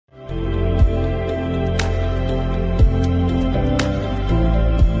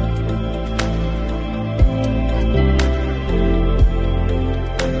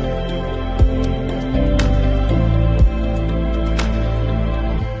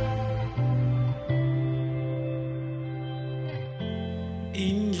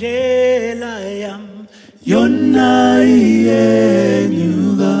indlela yam yona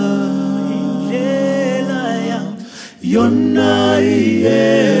iyenyuka indlela yam yona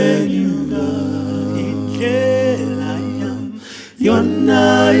iyenyuka indlela yam yona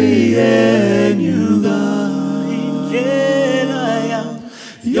iyenyuka indlela yam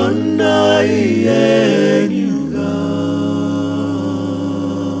yona iyenyuka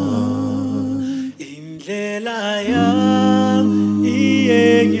indlela yam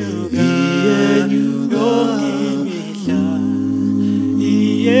iyenyuka yonke imihla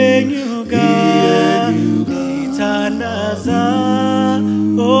iyenyuka ithandaza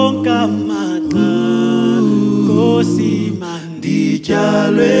onke amaxa Nkosi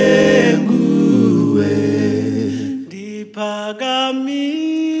manditshalwe nguwe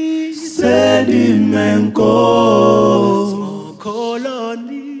ndiphakamise ndimenkosi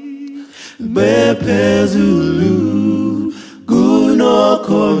mokholoni bephezulu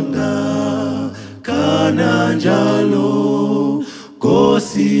kunokhona kananjalo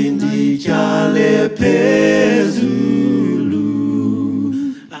Nkosi nditshale phezulu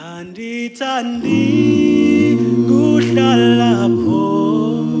andithandi kuhlala pho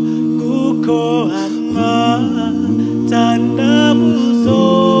kukho amathandabuzo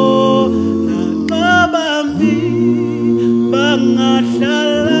naxabambi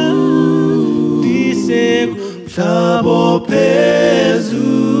bangahlala ndisekumhlaba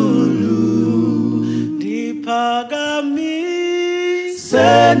phezulu ndiphakamise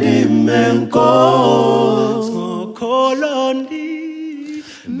ndimenkosi mokholoni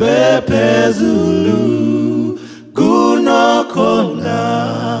bephezulu kunokhona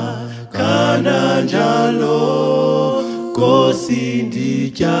kananjalo Nkosi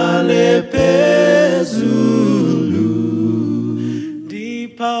nditshale phezulu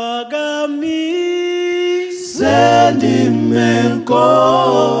ndiphakamise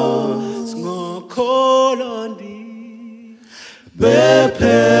ndimenkosi mokholoni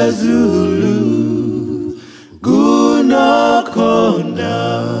bephezulu kunokhona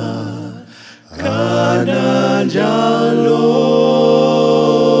kananjalo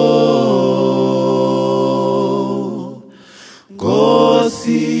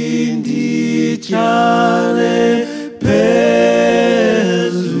Nkosi nditshale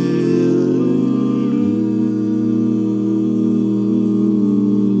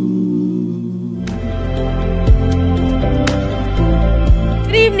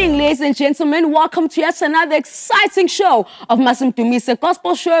Ladies and gentlemen, welcome to yet another exciting show of Masimdumise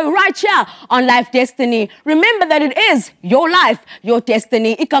Gospel Show right here on Life Destiny. Remember that it is your life, your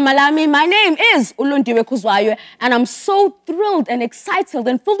destiny. Ikamalami, my name is Ulundiwe Kuzwayo, and I'm so thrilled and excited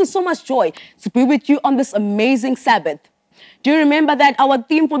and filled with so much joy to be with you on this amazing Sabbath. Do you remember that our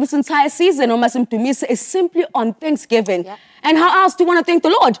theme for this entire season on Masimdumise is simply on Thanksgiving? Yeah. And how else do you want to thank the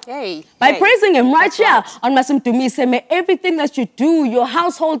Lord? By praising Him right here on Masimdumise. May everything that you do, your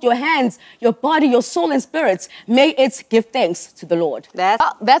household, your hands, your body, your soul and spirits, may it give thanks to the Lord.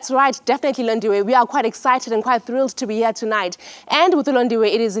 That's right, definitely, Londiwe. We are quite excited and quite thrilled to be here tonight. And with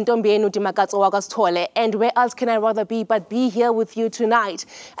Londiwe, it is Ntombienu Dimakatso Wakastole. And where else can I rather be but be here with you tonight?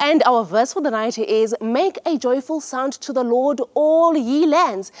 And our verse for the night is, make a joyful sound to the Lord, all ye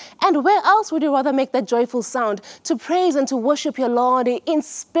lands. And where else would you rather make that joyful sound? To praise and to worship your Lord in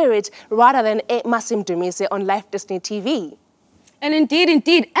spirit rather than Masimdumise on Life Destiny TV. And indeed,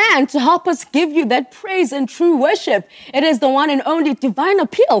 and to help us give you that praise and true worship, it is the one and only Divine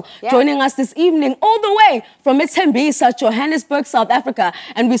Appeal joining us this evening all the way from Masimdumise, Johannesburg, South Africa.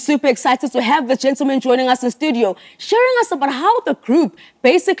 And we're super excited to have the gentleman joining us in studio, sharing us about how the group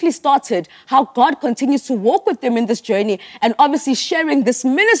basically started, how God continues to walk with them in this journey, and obviously sharing this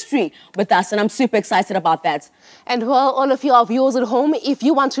ministry with us. And I'm super excited about that. And well, all of you, our viewers at home, if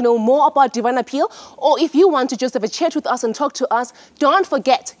you want to know more about Divine Appeal, or if you want to just have a chat with us and talk to us, don't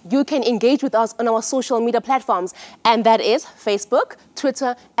forget, you can engage with us on our social media platforms. And that is Facebook,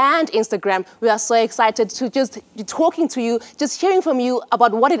 Twitter, and Instagram. We are so excited to just be talking to you, just hearing from you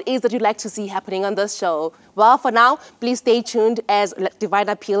about what it is that you'd like to see happening on this show. Well, for now, please stay tuned as Divine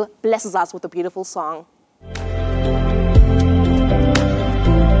Appeal blesses us with a beautiful song.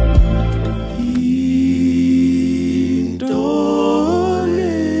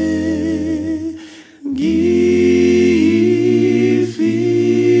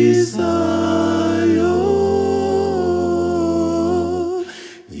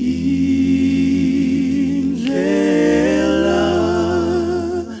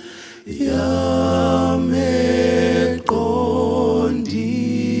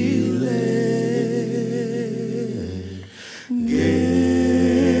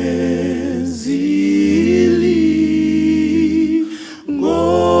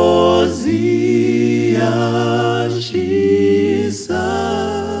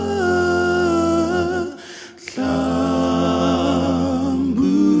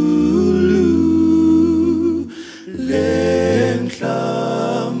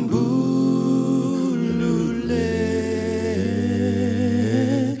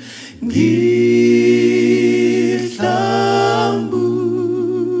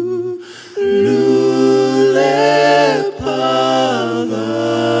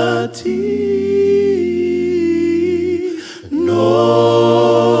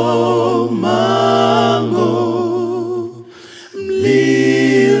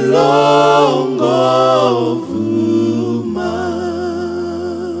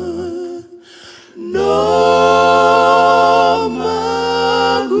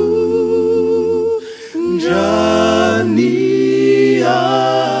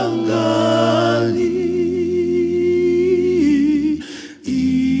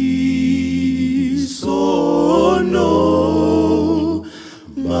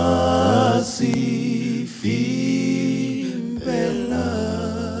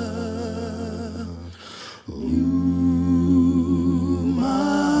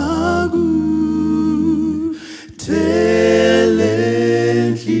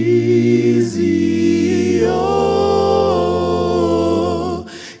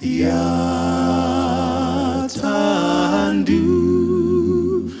 yathandu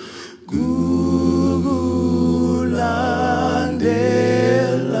kulandela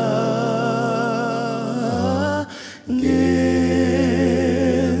ngenzengi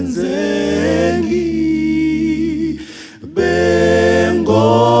bengophilayo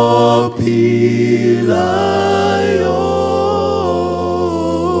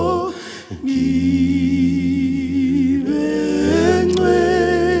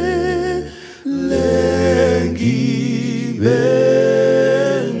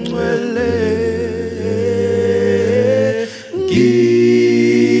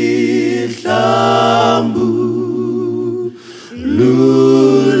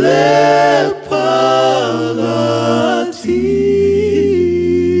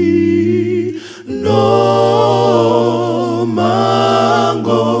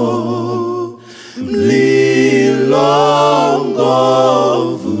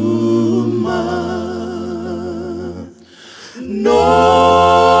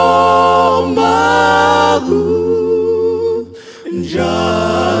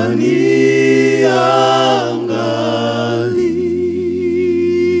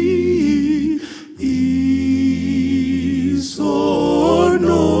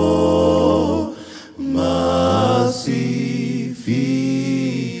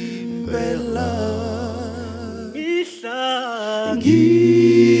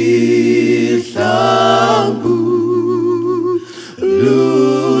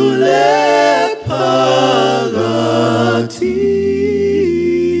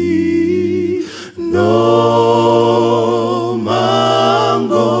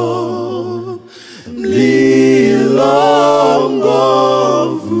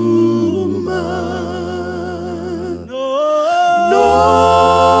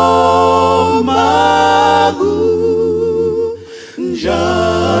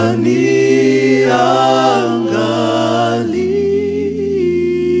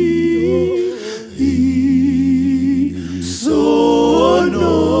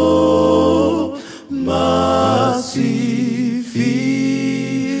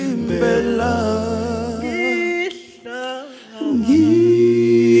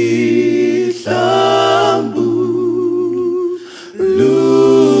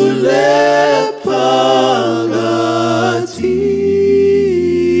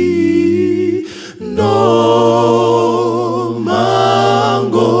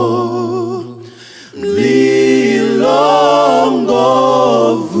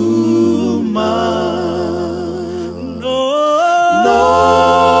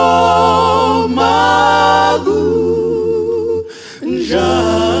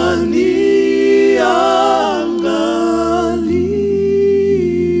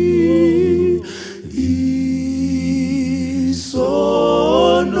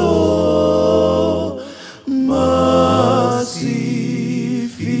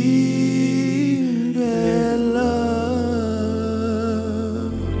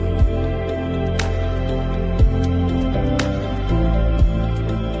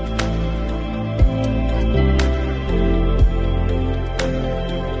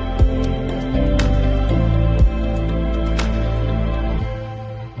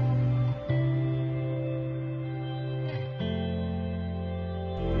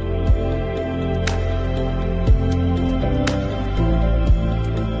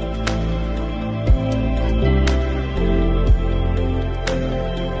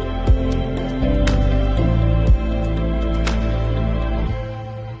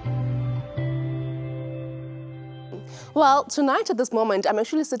Well, tonight at this moment, I'm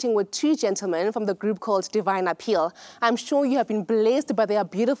actually sitting with two gentlemen from the group called Divine Appeal. I'm sure you have been blessed by their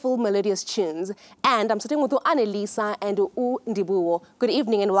beautiful melodious tunes. And I'm sitting with Annelisa and Ndibuwo. Good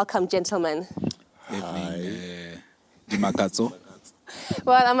evening and welcome, gentlemen. Evening, Dimakatso.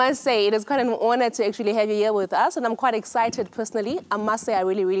 Well, I must say, it is quite an honor to actually have you here with us, and I'm quite excited personally. I must say, I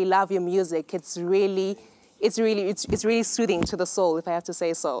really, really love your music. It's really soothing to the soul, if I have to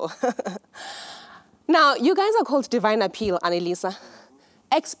say so. Now, you guys are called Divine Appeal, Annelisa.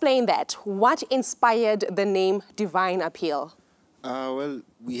 Explain that. What inspired the name Divine Appeal? Well,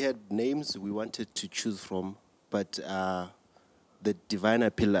 we had names we wanted to choose from, but the Divine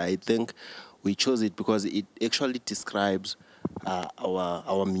Appeal, I think we chose it because it actually describes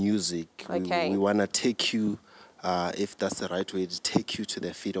our music. Okay. We want to take you, if that's the right way, to take you to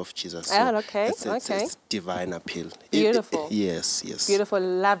the feet of Jesus. So okay, it's Divine Appeal. Beautiful. Yes, yes. Beautiful,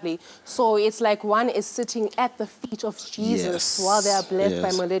 lovely. So it's like one is sitting at the feet of Jesus while they are blessed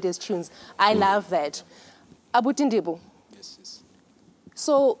by melodious tunes. I love that. Abutindibu. Yes, yes.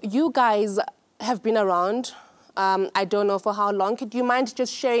 So you guys have been around I don't know for how long. Do you mind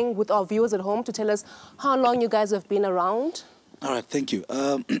just sharing with our viewers at home to tell us how long you guys have been around? All right, thank you.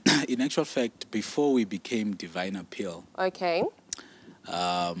 In actual fact, before we became Divine Appeal, Okay.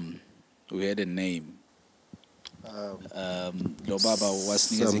 we had a name. Lobaba was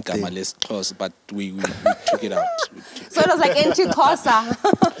something. but we took it out. So it was like Anti-Cosa.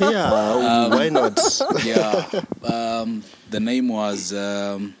 Yeah, why not? Yeah, the name was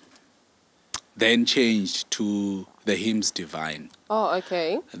then changed to the Hymns Divine. Oh,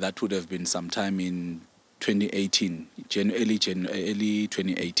 okay. That would have been sometime in 2018, early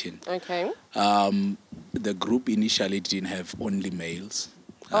 2018. Okay. The group initially didn't have only males.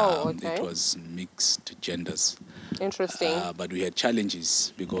 Oh, okay. It was mixed genders. Interesting. But we had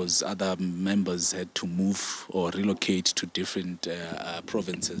challenges because other members had to move or relocate to different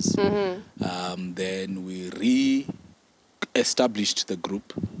provinces. Then we re-established the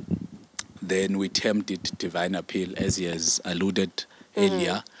group. Then we termed it Divine Appeal, as he has alluded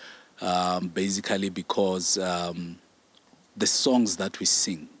earlier, basically because the songs that we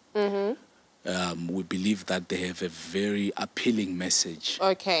sing, we believe that they have a very appealing message.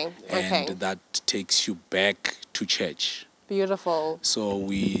 Okay. And that takes you back to church. Beautiful. So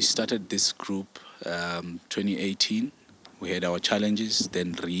we started this group 2018. We had our challenges,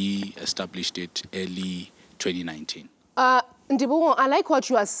 then re-established it early 2019. Ndibo, I like what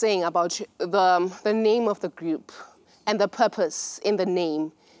you are saying about the name of the group and the purpose in the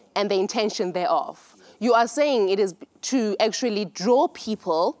name and the intention thereof. You are saying it is to actually draw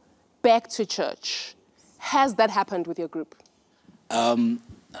people back to church. Has that happened with your group?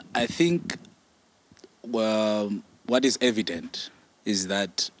 I think what is evident is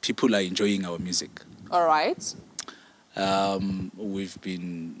that people are enjoying our music. All right. We've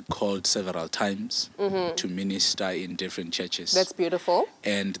been called several times to minister in different churches. That's beautiful.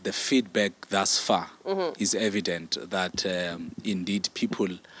 And the feedback thus far is evident that indeed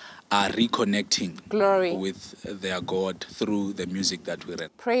people are reconnecting with their God through the music that we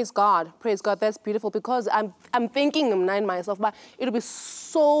read. Praise God. Praise God. That's beautiful because I'm thinking in myself, but it'll be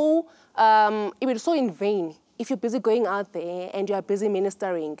so in vain if you're busy going out there and you are busy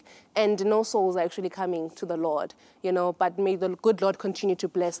ministering and no souls are actually coming to the Lord, you know, but may the good Lord continue to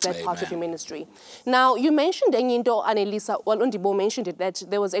bless that part of your ministry. Now, you mentioned, Enyindo and Elisa, well, Undibo mentioned it, that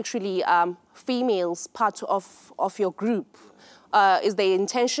there was actually females part of your group. Is the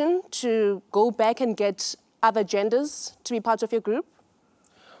intention to go back and get other genders to be part of your group?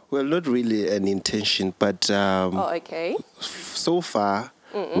 Well, not really an intention, but okay. So far,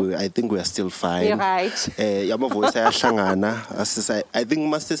 I think we are still fine. You're right. Yama voice I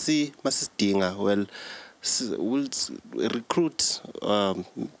think Masisdinga, well, we'll recruit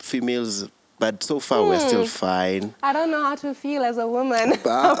females, but so far we're still fine. I don't know how to feel as a woman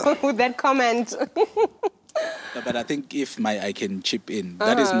with that comment. But I think if I can chip in,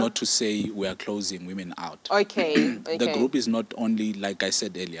 that is not to say we are closing women out. Okay. The group is not only, like I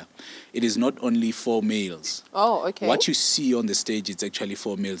said earlier, it is not only for males. Oh, okay. What you see on the stage is actually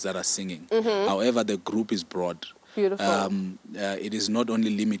for males that are singing. However, the group is broad. Beautiful. It is not only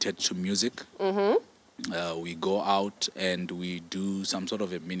limited to music. We go out and we do some sort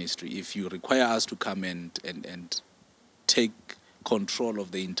of a ministry. If you require us to come and take control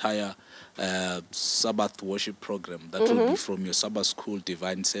of the entire Sabbath worship program, that will be from your Sabbath school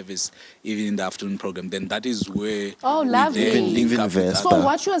divine service, even in the afternoon program, then that is where lovely. link up with So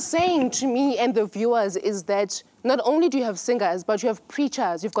what you're saying to me and the viewers is that not only do you have singers, but you have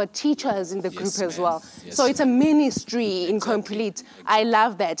preachers, you've got teachers in the group as well. Yes, so it's a ministry incomplete. I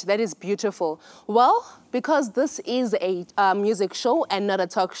love that. That is beautiful. Well, because this is a music show and not a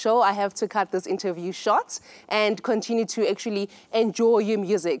talk show, I have to cut this interview short and continue to actually enjoy your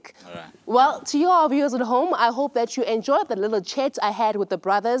music. All right. Well, to you, our viewers at home, I hope that you enjoyed the little chat I had with the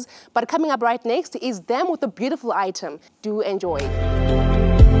brothers. But coming up right next is them with a beautiful item. Do enjoy.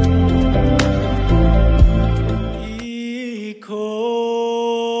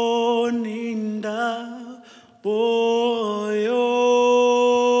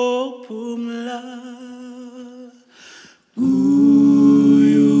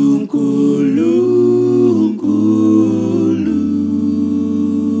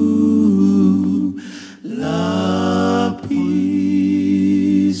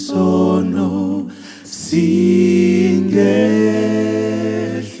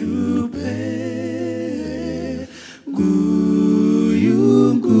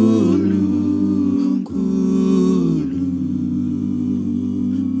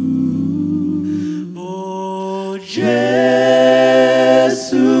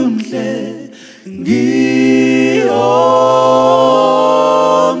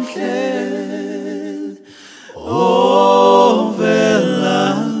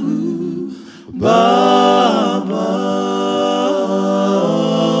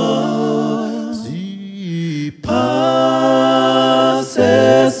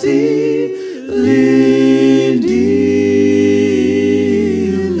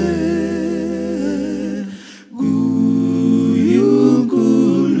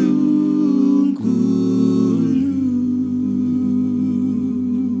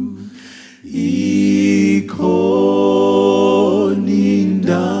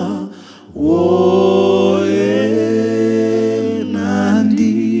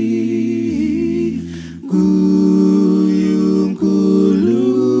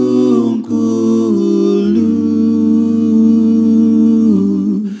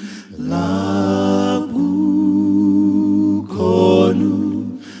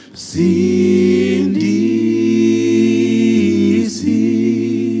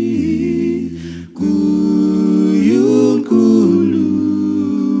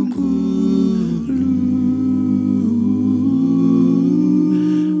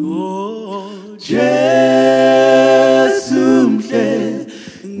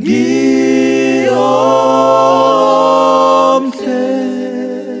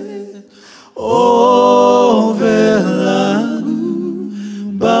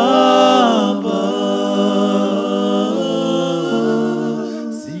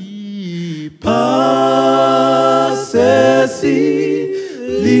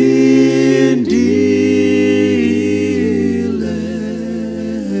 lindile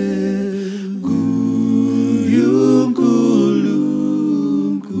kuYunkulunkulu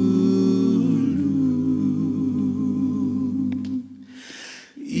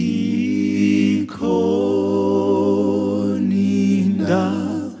ikhona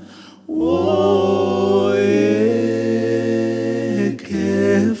indawo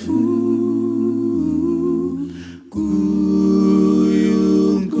ekhefu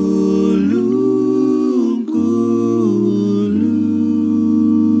kuYunkulunkulu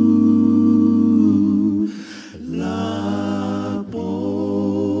lapho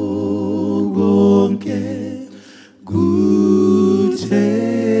konke kuthe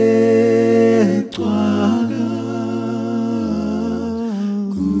cwaka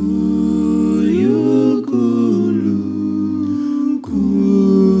kuYunkulunkulu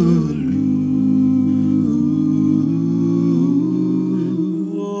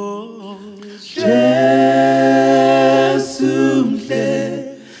Jesu mhle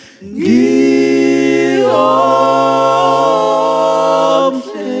ngiyomhle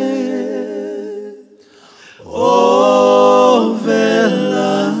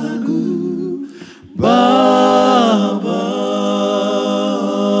ovela kuBaba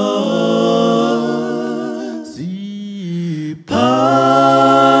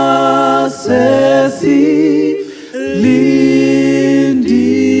siphase silindile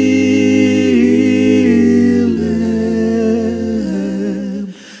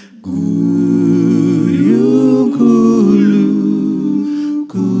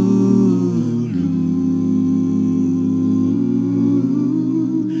kuYunkulunkulu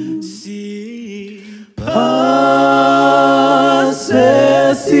siphase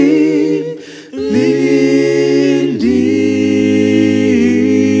silindile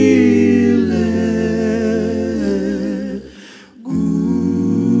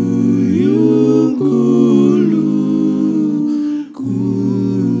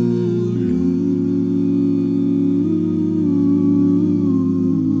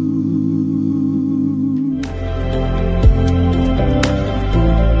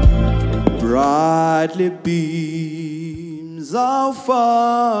Brightly beams our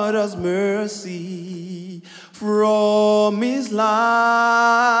Father's mercy from His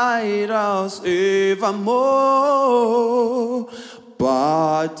lighthouse evermore.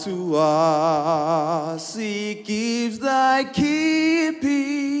 But to us He gives Thy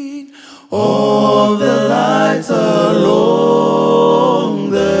keeping of the lights along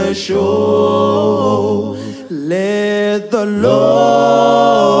the shore. Let the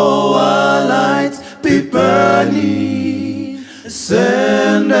lower lights be burning,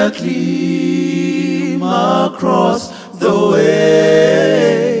 send a gleam across the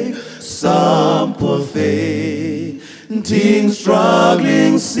way. Some poor fainting,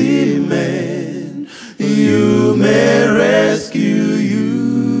 struggling seamen, you may rescue, you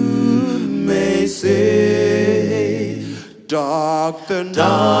may save. Dark the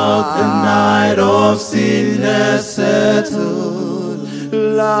night of sin has settled,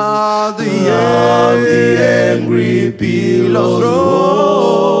 loud the angry billows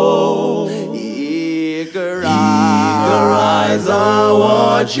roll. Eager eyes are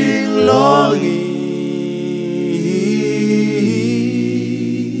watching, longing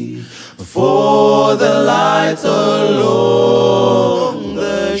for the lights along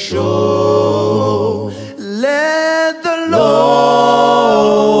the shore. Let the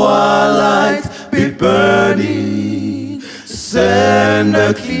lower lights be burning, send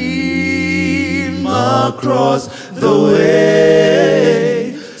a gleam across the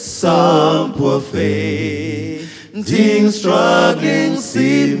way. Some poor fainting, struggling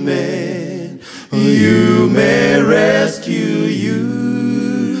seamen, you may rescue, you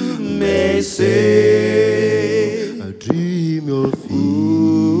may save. I dream your feet,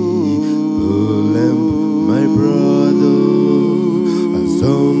 my brother, a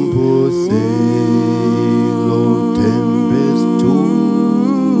some poor sail on tempest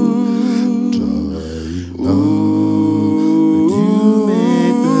tossed, trying to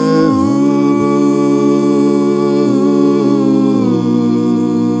make the harbor.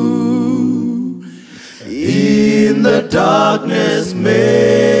 In the darkness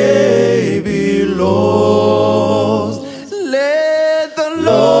may be lost. Let the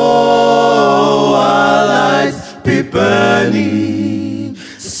lower lights be burning,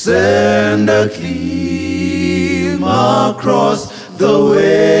 send a gleam across the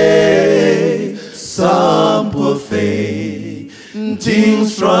way. Some poor fainting,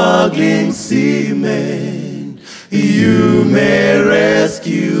 struggling seamen, you may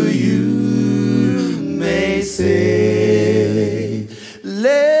rescue, you may save.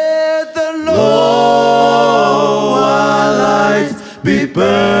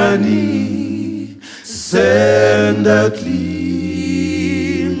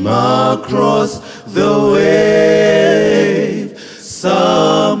 across the wave.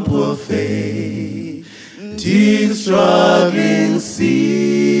 Some poor fainting, struggling seamen.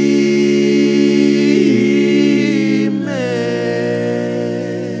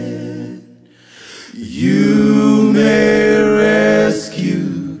 You may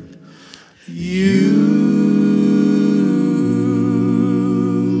rescue, you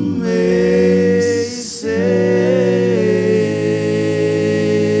may save.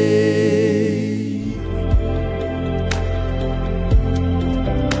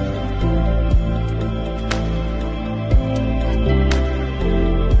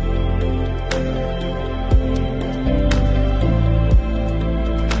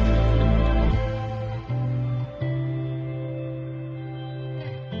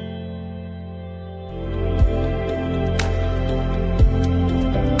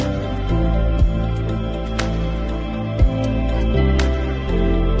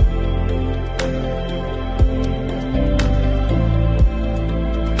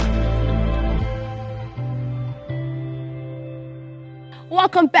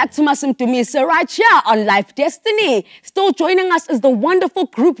 Welcome back to Masimdumise right here on Life Destiny. Still joining us is the wonderful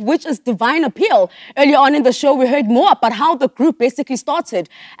group which is Divine Appeal. Earlier on in the show, we heard more about how the group basically started,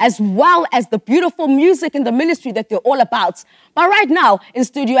 as well as the beautiful music and the ministry that they're all about. But right now, in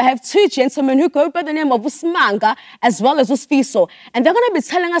studio, I have two gentlemen who go by the name of Usmanga as well as Usfiso. And they're going to be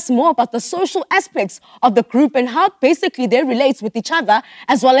telling us more about the social aspects of the group and how basically they relate with each other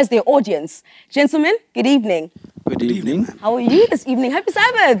as well as their audience. Gentlemen, good evening. Good evening. How are you this evening? Happy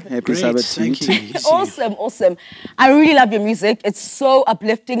Sabbath. Happy Sabbath to you too. Awesome, awesome. I really love your music. It's so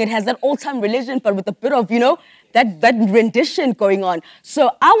uplifting. It has that old-time religion, but with a bit of, you know, that rendition going on. So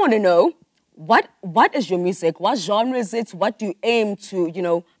I want to know, what is your music? What genre is it? What do you aim to, you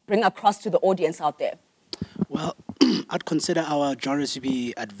know, bring across to the audience out there? Well, I'd consider our genre to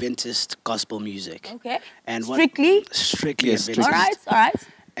be Adventist gospel music. Okay. And Strictly? Strictly Yes, Adventist. all right, all right.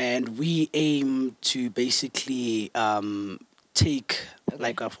 And we aim to basically take,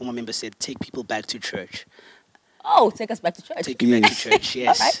 like our former member said, take people back to church. Oh, take us back to church. Take you back to church,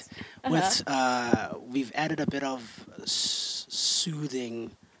 yes. All right. With, we've added a bit of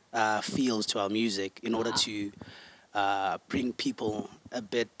soothing feels to our music in order to bring people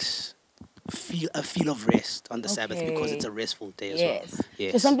a feel of rest on the Sabbath, because it's a restful day as well.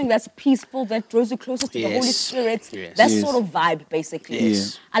 Yes. So something that's peaceful, that draws you closer to the Holy Spirit. Yes. That sort of vibe, basically.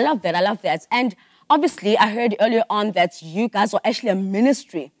 Yes. I love that. I love that. And obviously, I heard earlier on that you guys are actually a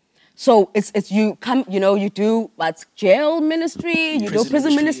ministry. So it's you come, you know, you do what, jail ministry, you do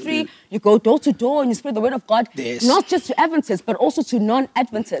prison ministry, you go door to door and you spread the word of God, not just to Adventists, but also to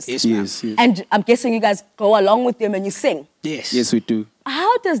non-Adventists. Yes. And I'm guessing you guys go along with them and you sing. Yes. Yes, we do.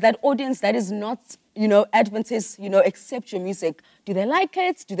 How does that audience that is not, you know, Adventists, you know, accept your music? Do they like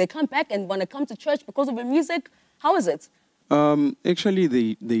it? Do they come back and want to come to church because of your music? How is it? Actually,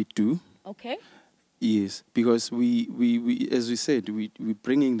 they do. Okay. Yes, because we as we said, we're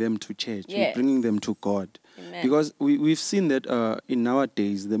bringing them to church. Yeah. We're bringing them to God. Amen. Because we've seen that in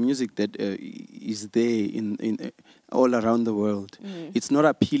nowadays, the music that is there in all around the world, it's not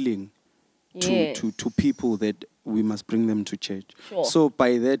appealing to people that we must bring them to church. Sure. So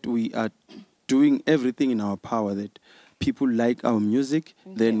by that, we are doing everything in our power that people like our music,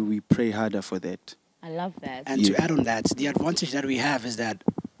 then we pray harder for that. I love that. And to add on that, the advantage that we have is that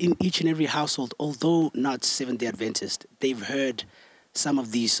in each and every household, although not Seventh-day Adventist, they've heard some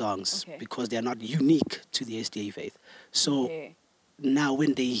of these songs because they are not unique to the SDA faith. So now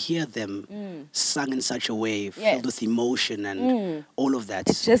when they hear them sung in such a way, filled with emotion and all of that,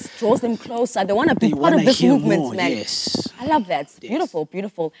 it just draws them closer. They want to be part of this movement, man. Yes. I love that. It's beautiful,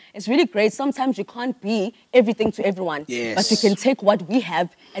 beautiful. It's really great. Sometimes you can't be everything to everyone. Yes. But you can take what we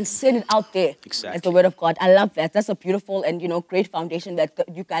have and send it out there as the word of God. I love that. That's a beautiful and, you know, great foundation that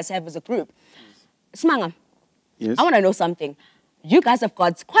you guys have as a group. Smanga, Yes. I want to know something. You guys have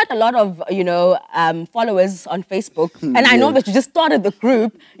got quite a lot of, you know, followers on Facebook. And I know that you just started the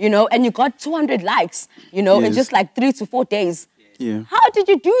group, you know, and you got 200 likes, you know, in just like 3 to 4 days. Yeah. How did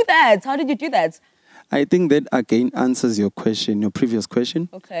you do that? How did you do that? I think that again answers your question, your previous question.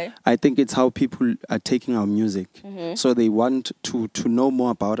 Okay. I think it's how people are taking our music. So they want to know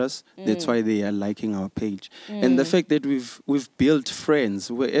more about us. That's why they are liking our page. And the fact that we've built friends.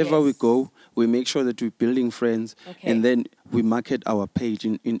 Wherever we go, we make sure that we're building friends. And then we market our page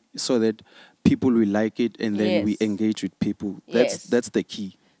in so that people will like it, and then we engage with people. That's the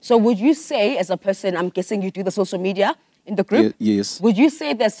key. So would you say, as a person, I'm guessing you do the social media in the group? Yes. Would you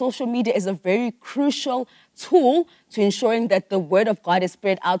say that social media is a very crucial tool to ensuring that the word of God is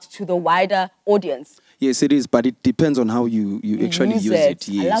spread out to the wider audience? Yes, it is, but it depends on how you actually use it.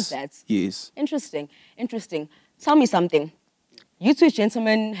 Yes. I love that. Yes. Interesting. Interesting. Tell me something. You two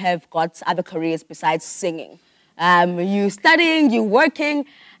gentlemen have got other careers besides singing. You studying, you working.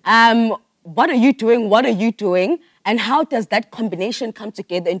 What are you doing? What are you doing? And how does that combination come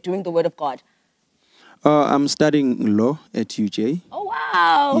together in doing the Word of God? I'm studying law at UJ. Oh,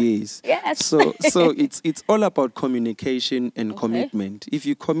 wow. Yes. Yes. So it's all about communication and commitment. If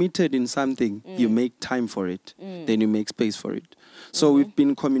you're committed in something, you make time for it. Then you make space for it. So we've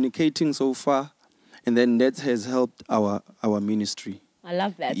been communicating so far, and then that has helped our ministry. I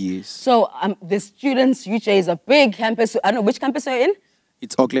love that. Yes. So the students, UJ is a big campus. I don't know, which campus are you in?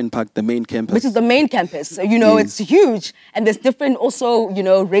 It's Auckland Park, the main campus. Which is the main campus. So, you know, Yes. it's huge. And there's different also, you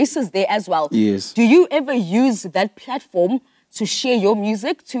know, races there as well. Yes. Do you ever use that platform to share your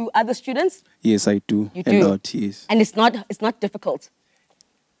music to other students? Yes, I do. You A do? lot, yes. And it's not difficult.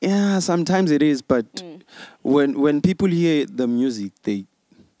 Yeah, sometimes it is, but when people hear the music, they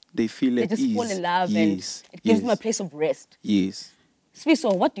feel They at just ease. fall in love Yes. and it gives them a place of rest. Yes.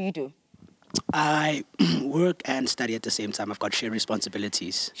 Sviso, what do you do? I work and study at the same time. I've got shared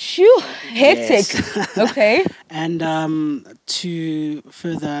responsibilities. Shoo, hectic. Yes. Okay. And to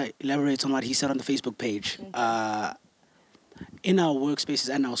further elaborate on what he said on the Facebook page, in our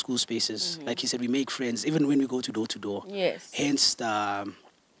workspaces and our school spaces, like he said, we make friends even when we go to door. Yes. Hence the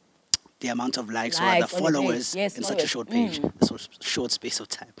amount of likes or Likes the on the page. followers Yes, in such a followers. short page, such a short space of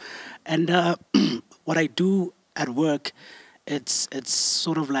time. And what I do at work, it's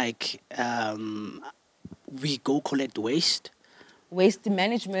sort of like we go collect waste Waste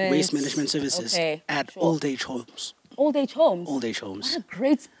management services at sure. old age homes. Old age homes. Old age homes. What a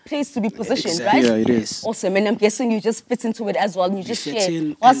great place to be positioned, Exactly. right? Yeah, it is. Awesome. And I'm guessing you just fit into it as well. And you just fit share.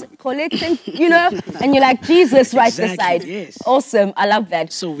 in Whilst and- collecting, you know, and you're like, Jesus, right Exactly, beside. yes. Awesome. I love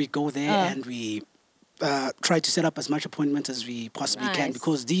that. So we go there and we try to set up as much appointments as we possibly can, Nice.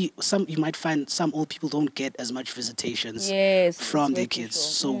 because you might find some old people don't get as much visitations Yes, from that's their very kids.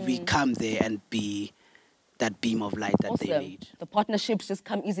 crucial. So we come there and be that beam of light that they Awesome. need. The partnerships just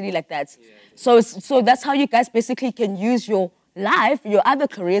come easily like that. So that's how you guys basically can use your life, your other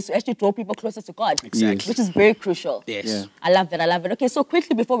careers to actually draw people closer to God. Exactly. Which is very crucial. Yes. Yeah. I love that. I love it. Okay, so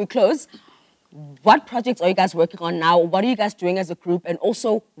quickly before we close, what projects are you guys working on now? What are you guys doing as a group? And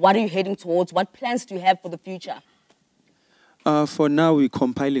also, what are you heading towards? What plans do you have for the future? For now, we're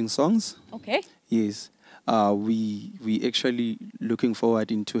compiling songs. Okay. Yes. We actually looking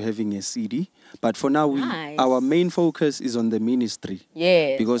forward into having a CD. But for now, Nice. our main focus is on the ministry.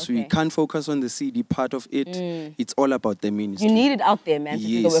 Yes. Because we okay. can't focus on the CD part of it. It's all about the ministry. You need it out there, man, to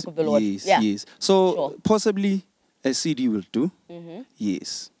do the work of the Lord. Yes, yeah. yes. So Sure. possibly a CD will do.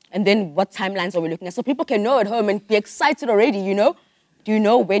 Yes. And then what timelines are we looking at? So people can know at home and be excited already, you know? Do you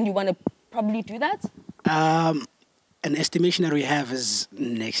know when you want to probably do that? An estimation that we have is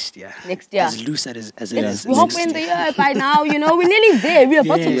next year. Next year. As loose as it Yeah. is. We hope next we're in the year. year by now, you know, we're nearly there. We're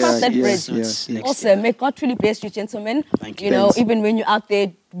about to cross that yeah, bridge. So it's yeah. next Awesome. year. May God truly bless you, gentlemen. Thank You you. know, Thanks. even when you're out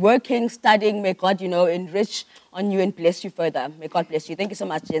there working, studying, may God, you know, enrich on you and bless you further. May God bless you. Thank you so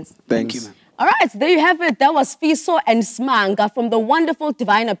much, gents. Thank Thanks. you, man. All right, there you have it. That was Fiso and Smanga from the wonderful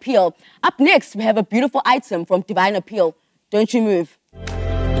Divine Appeal. Up next, we have a beautiful item from Divine Appeal. Don't you move.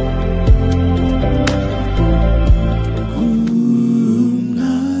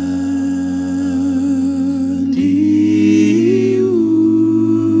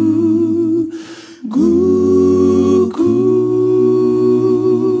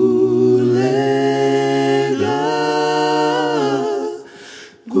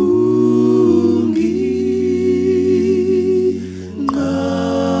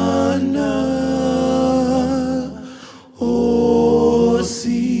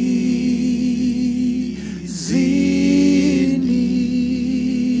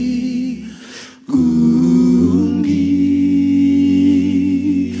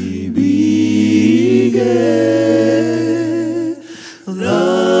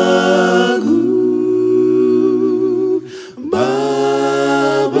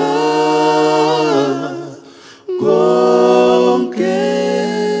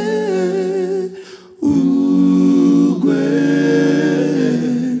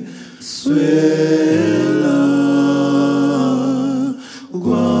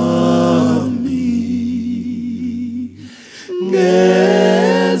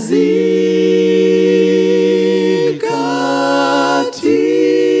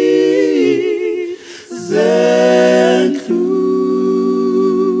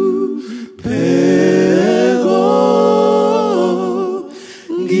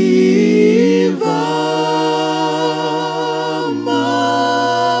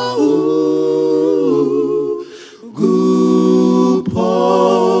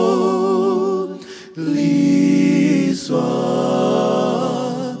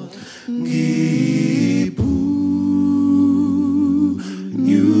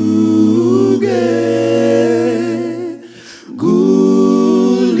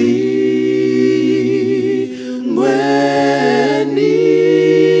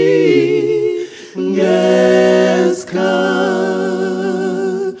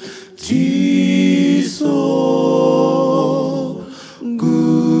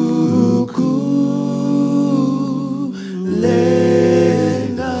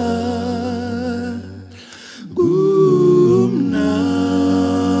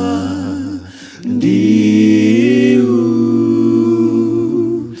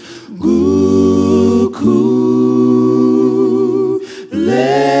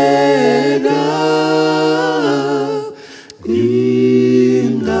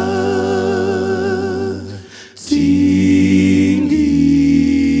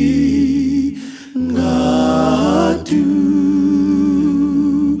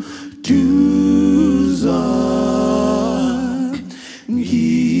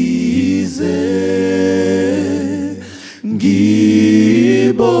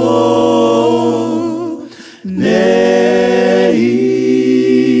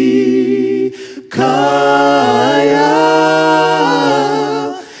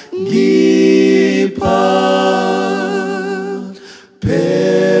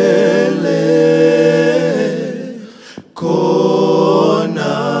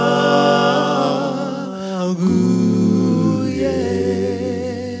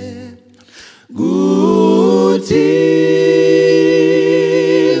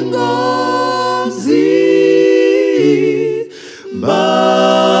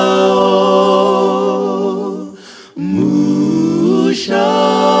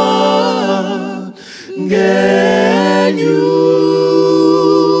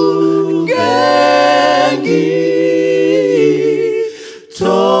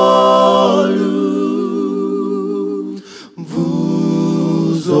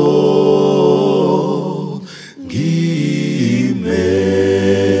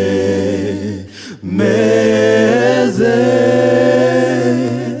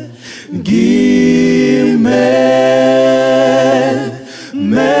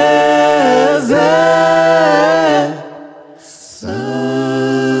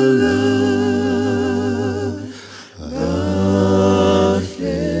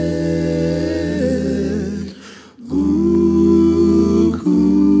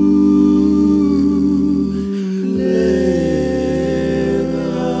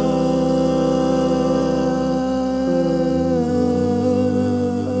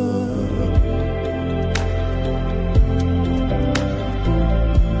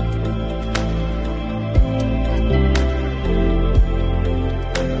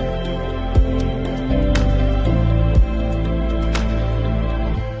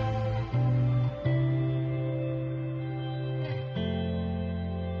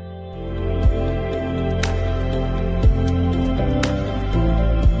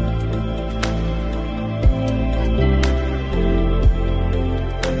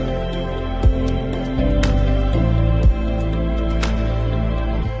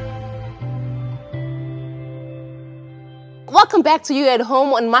 Welcome back to you at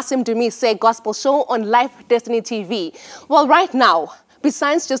home on Masimdumise Gospel Show on Life Destiny TV. Well, right now,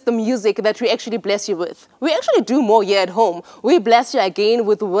 besides just the music that we actually bless you with, we actually do more here at home. We bless you again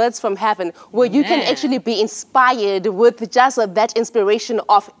with words from heaven, where you can actually be inspired with just that inspiration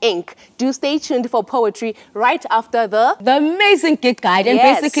of ink. Do stay tuned for poetry right after the amazing Gig Guide. And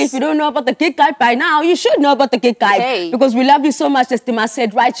basically, if you don't know about the Gig Guide by now, you should know about the Gig Guide. Because we love you so much, as Tima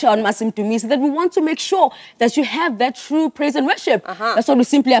said right here on Masimdumise, that we want to make sure that you have that true praise and worship. That's what we're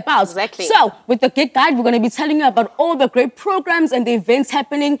simply about. Exactly. So, with the Gig Guide, we're going to be telling you about all the great programs and the events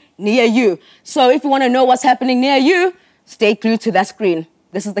happening near you. So if you want to know what's happening near you, stay glued to that screen.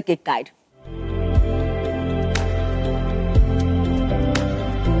 This is the Gig Guide.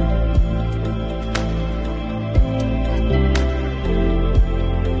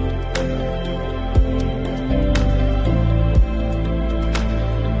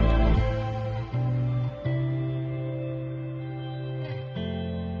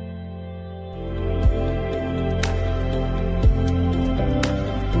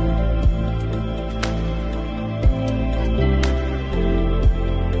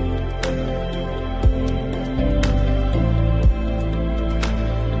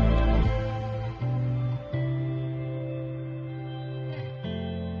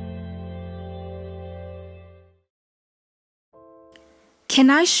 Can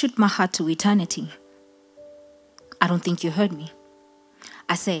I shoot my heart to eternity? I don't think you heard me.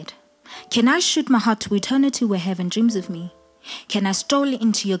 I said, can I shoot my heart to eternity where heaven dreams of me? Can I stroll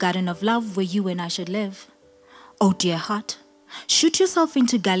into your garden of love where you and I should live? Oh dear heart, shoot yourself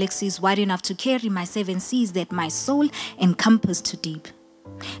into galaxies wide enough to carry my 7 seas that my soul encompassed too deep.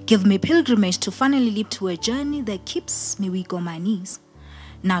 Give me pilgrimage to finally leap to a journey that keeps me weak on my knees.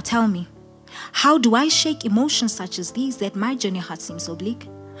 Now tell me, how do I shake emotions such as these that my journey heart seems so bleak?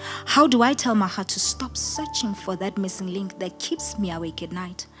 How do I tell my heart to stop searching for that missing link that keeps me awake at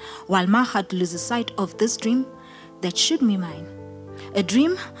night, while my heart loses sight of this dream that should be mine? A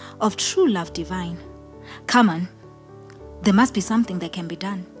dream of true love divine. Come on, there must be something that can be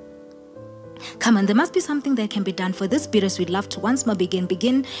done. Come on, there must be something that can be done for this bittersweet love to once more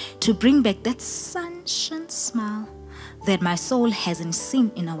begin to bring back that sunshine smile that my soul hasn't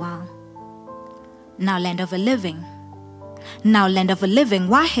seen in a while. Now land of a living,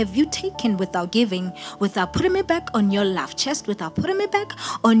 why have you taken without giving, without putting me back on your love chest, without putting me back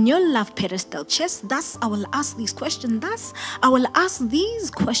on your love pedestal chest? Thus I will ask these questions,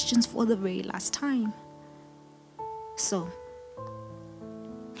 for the very last time. So,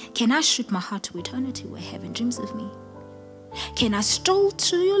 can I shoot my heart to eternity where heaven dreams of me? Can I stroll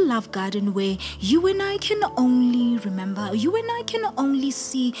to your love garden where you and I can only remember, you and I can only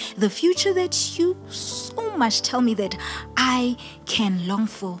see the future that you so much tell me that I can long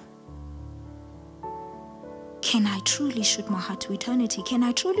for? Can I truly shoot my heart to eternity? Can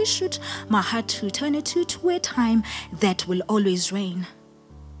I truly shoot my heart to eternity, to a time that will always reign?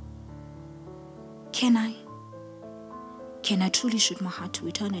 Can I truly shoot my heart to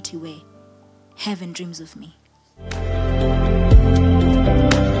eternity where heaven dreams of me?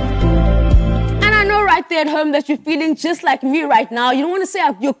 And I know right there at home that you're feeling just like me right now. You don't want to say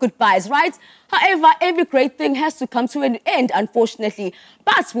your goodbyes, right? However, every great thing has to come to an end, unfortunately.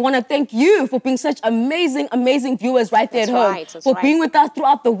 But we want to thank you for being such amazing, amazing viewers right there at home. For being with us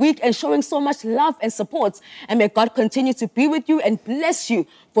throughout the week and showing so much love and support. And may God continue to be with you and bless you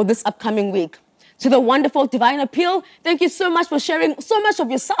for this upcoming week. To the wonderful Divine Appeal, thank you so much for sharing so much of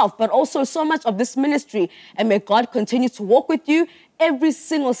yourself, but also so much of this ministry. And may God continue to walk with you every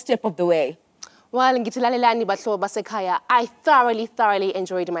single step of the way. Well, I thoroughly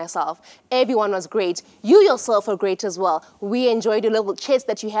enjoyed myself. Everyone was great. You yourself were great as well. We enjoyed the little chats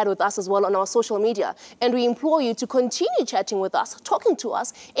that you had with us as well on our social media. And we implore you to continue chatting with us, talking to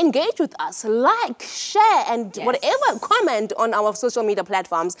us, engage with us, like, share, and whatever, comment on our social media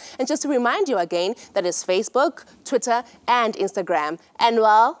platforms. And just to remind you again, that is Facebook, Twitter, and Instagram. And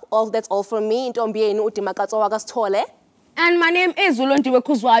well, that's all from me. And my name is Zulondiwe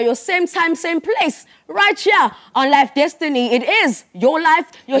Kuzwayo. Same time, same place, right here on Life Destiny. It is your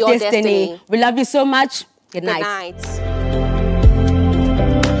life, your destiny. We love you so much. Good night.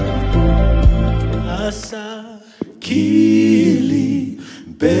 Kili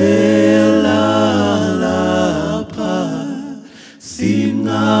bela lapa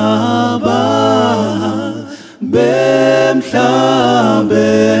singaba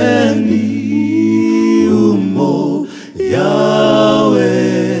bemhlabeni umo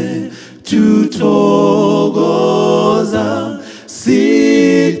Yahweh tutogoza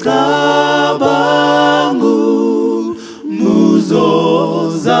sikabangu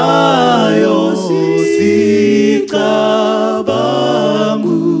muzozayo sikaba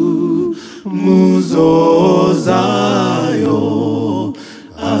zozayo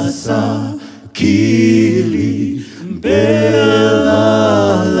asakili mpela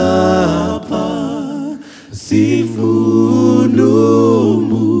lapha sifunumu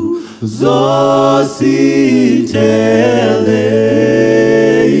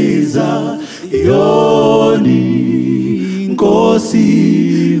zositeleza yoni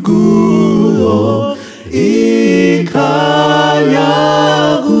nkosi kuyo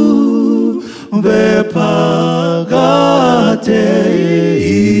ikanyaku bephakade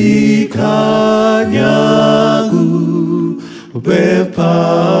ikanyaku bephakade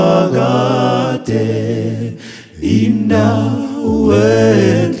indawo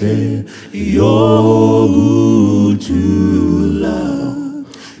enhle yokuthula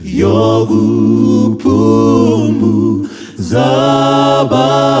yokuphumuza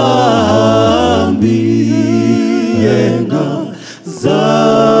abahambi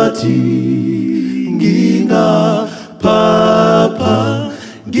engazathi ngingaphapha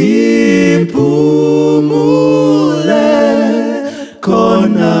ngiphumule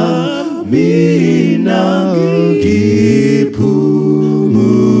khona mina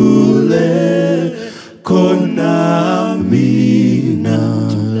ngiphumule khona mina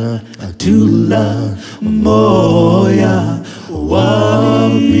thula moya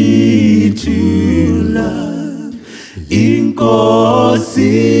wami thula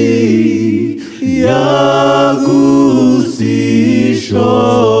inkosi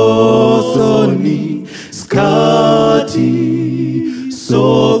yakusishosoni skati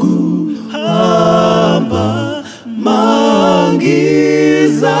sokuhamba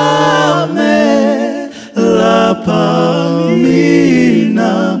mangizame lapha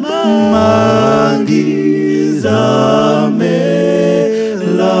mina mangizame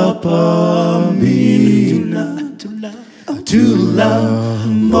lapha mina tula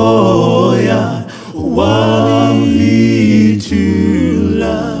moya wami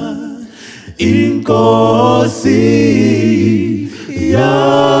tula inkosi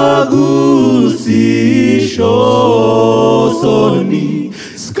yakusishosoni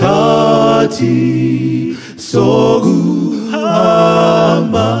skati sokuhamba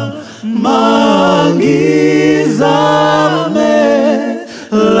mangizame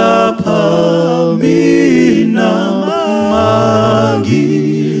lapha mina mangizame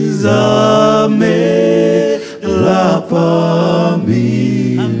lapha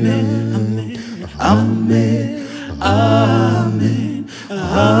mina